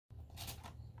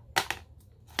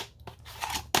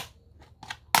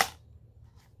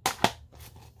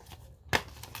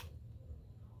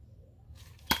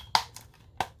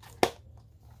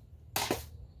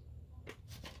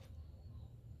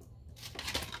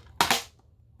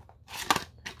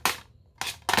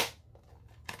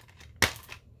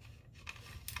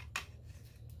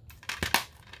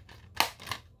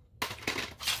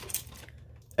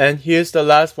And here's the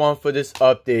last one for this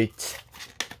update.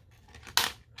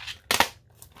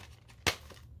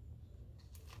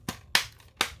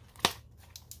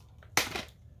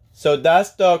 So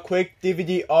that's the quick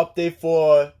DVD update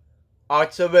for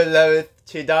October 11th,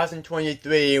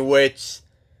 2023, in which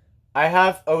I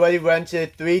have already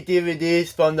rented 3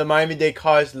 DVDs from the Miami Dade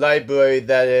College Library,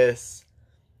 that is,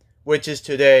 which is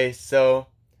today. So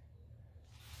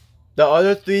the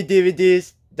other 3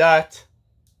 DVDs that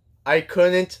I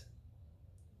couldn't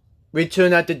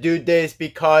return at the due dates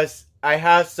because I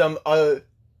have some other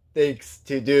things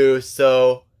to do.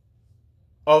 So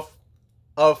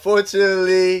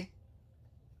unfortunately,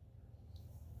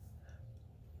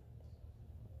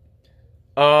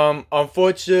 I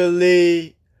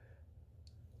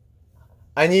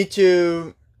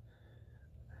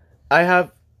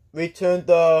have returned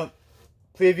the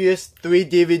previous 3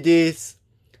 DVDs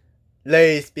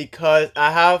late because I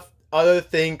have other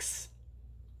things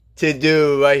to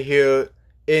do right here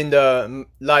in the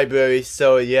library.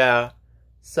 So yeah,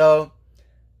 so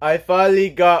I finally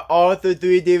got all the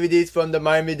 3 DVDs from the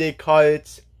Miami Dade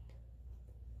College.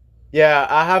 Yeah,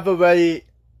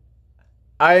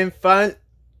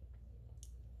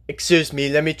 excuse me,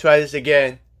 let me try this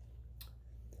again.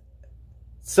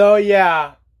 So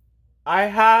yeah, I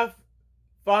have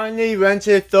finally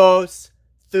rented those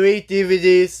 3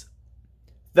 DVDs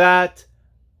that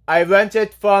I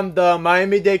rented from the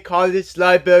Miami Dade College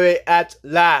Library at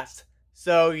last.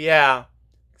 So yeah,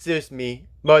 excuse me,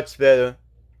 much better.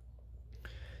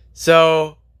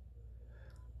 So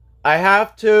I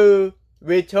have to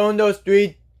return those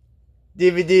 3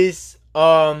 DVDs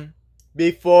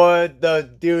before the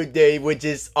due date, which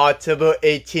is October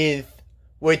 18th,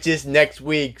 which is next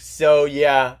week. So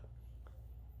yeah.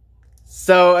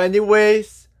 So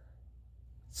anyways,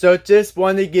 so just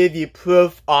want to give you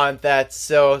proof on that.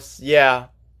 So yeah.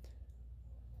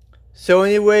 So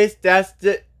anyways, that's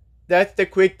the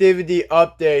quick DVD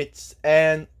updates,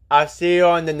 and I'll see you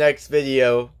on the next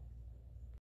video.